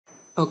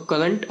A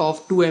current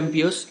of 2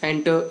 amperes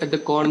enter at the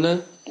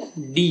corner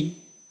D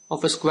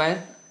of a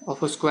square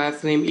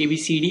frame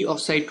ABCD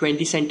of side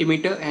 20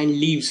 cm and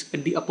leaves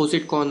at the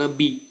opposite corner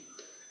B.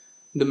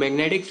 The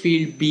magnetic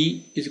field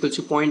B is equal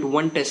to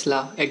 0.1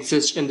 Tesla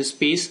exists in the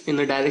space in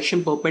a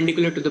direction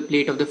perpendicular to the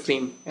plate of the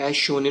frame as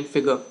shown in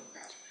figure.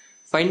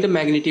 Find the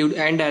magnitude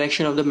and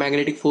direction of the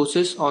magnetic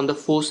forces on the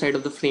four sides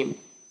of the frame.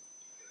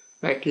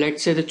 Right,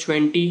 let's say the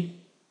 20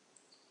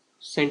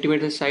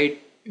 cm side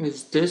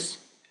is this,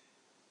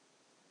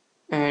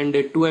 and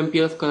 2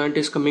 ampere of current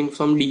is coming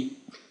from D.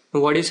 Now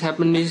what is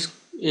happening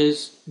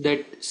is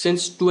that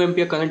since 2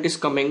 ampere current is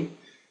coming,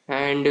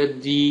 and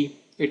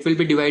it will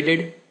be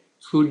divided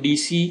through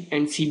DC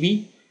and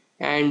CB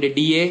and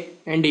DA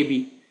and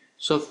AB.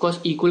 So of course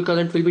equal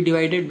current will be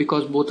divided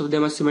because both of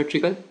them are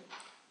symmetrical.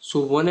 So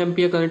 1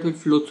 ampere current will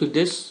flow through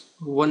this,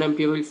 1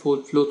 ampere will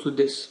flow through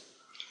this.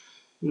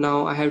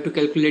 Now I have to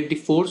calculate the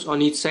force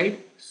on each side,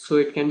 so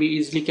it can be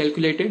easily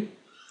calculated.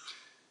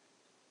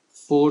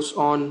 Force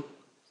on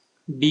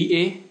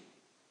DA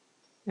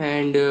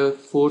and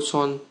force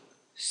on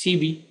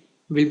CB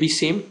will be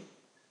same,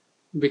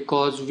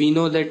 because we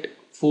know that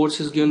force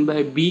is given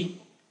by BIL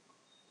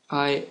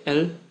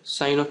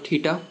sine of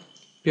theta,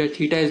 where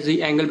theta is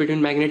the angle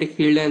between magnetic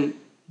field and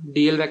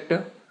DL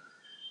vector.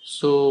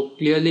 So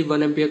clearly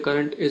 1 ampere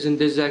current is in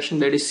this direction,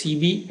 that is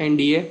CB and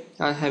DA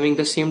are having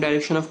the same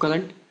direction of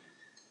current.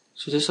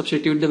 So just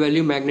substitute the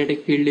value.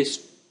 Magnetic field is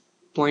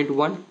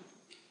 0.1,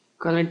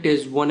 current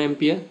is 1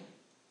 ampere,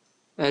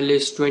 L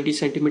is 20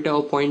 cm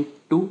or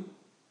 0.2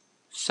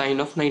 sine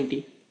of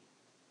 90.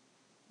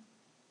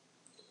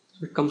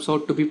 So it comes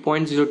out to be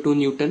 0.02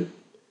 Newton,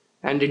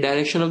 and the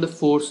direction of the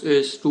force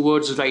is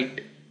towards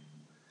right.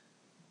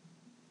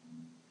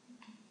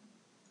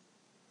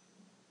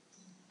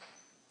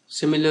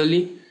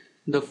 Similarly,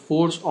 the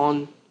force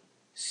on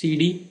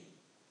CD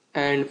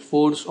and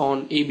force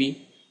on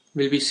AB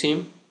will be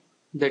same,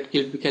 that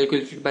will be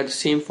calculated by the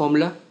same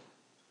formula.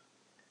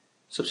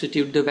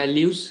 Substitute the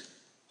values,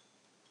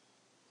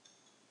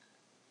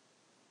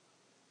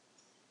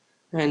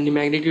 and the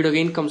magnitude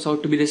again comes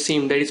out to be the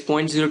same, that is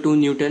 0.02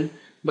 Newton,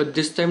 but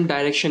this time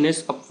direction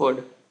is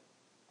upward.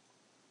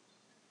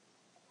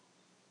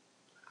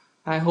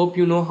 I hope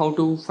you know how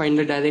to find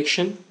the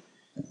direction,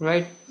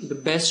 right? The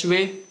best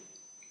way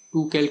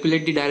to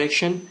calculate the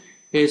direction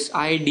is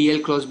I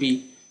dl cross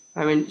B.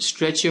 I mean,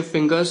 stretch your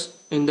fingers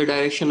in the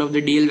direction of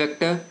the dl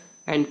vector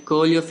and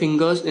curl your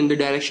fingers in the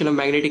direction of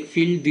magnetic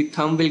field. The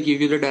thumb will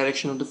give you the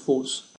direction of the force.